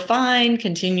continue to refine,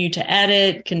 continue to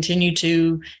edit, continue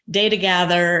to data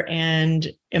gather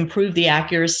and improve the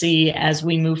accuracy as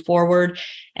we move forward.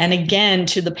 And again,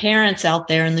 to the parents out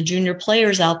there and the junior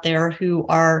players out there who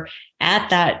are at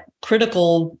that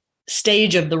critical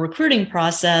stage of the recruiting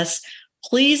process,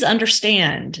 please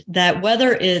understand that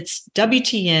whether it's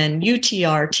WTN,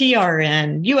 UTR,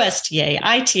 TRN, USTA,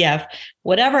 ITF,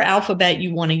 whatever alphabet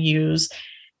you want to use,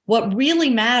 what really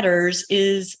matters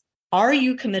is, are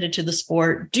you committed to the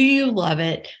sport? Do you love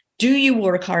it? Do you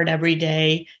work hard every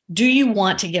day? Do you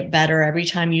want to get better every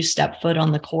time you step foot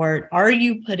on the court? Are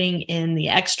you putting in the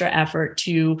extra effort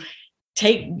to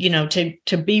take,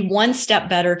 to be one step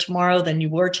better tomorrow than you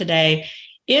were today?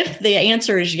 If the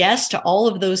answer is yes to all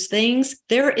of those things,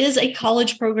 there is a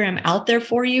college program out there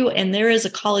for you, and there is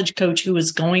a college coach who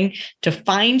is going to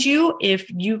find you if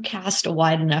you cast a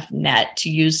wide enough net, to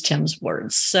use Tim's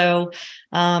words. So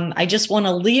I just want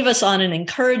to leave us on an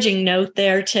encouraging note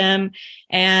there, Tim,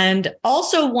 and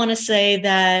also want to say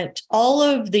that all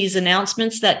of these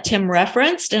announcements that Tim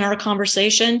referenced in our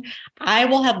conversation, I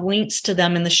will have links to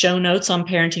them in the show notes on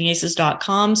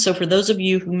parentingaces.com. So for those of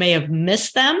you who may have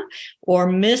missed them or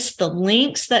missed the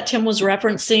links that Tim was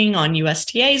referencing on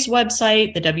USTA's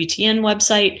website, the WTN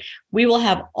website, we will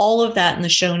have all of that in the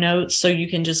show notes so you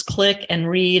can just click and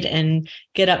read and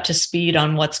get up to speed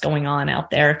on what's going on out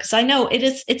there. Because I know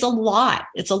it's a lot.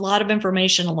 It's a lot of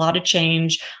information, a lot of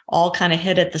change, all kind of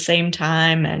hit at the same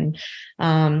time. And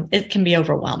it can be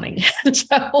overwhelming.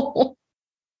 So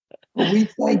well, we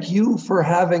thank you for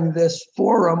having this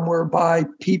forum whereby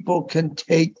people can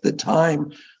take the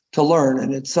time to learn.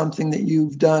 And it's something that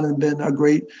you've done and been a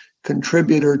great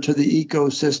contributor to the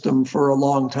ecosystem for a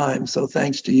long time. So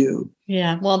thanks to you.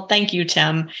 Yeah. Well, thank you,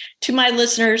 Tim. To my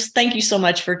listeners, thank you so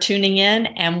much for tuning in,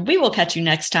 and we will catch you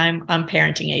next time on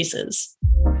Parenting Aces.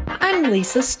 I'm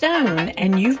Lisa Stone,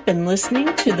 and you've been listening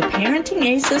to the Parenting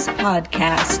Aces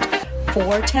podcast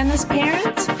for tennis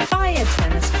parents by a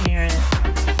tennis parent.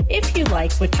 If you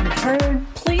like what you've heard,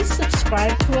 please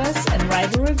subscribe to us and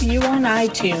write a review on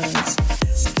iTunes.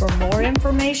 For more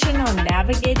information on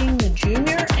navigating the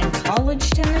junior and college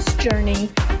tennis journey,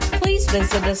 please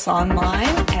visit us online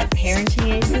at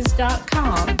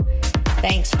parentingaces.com.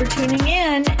 Thanks for tuning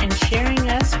in and sharing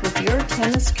us with your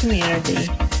tennis community.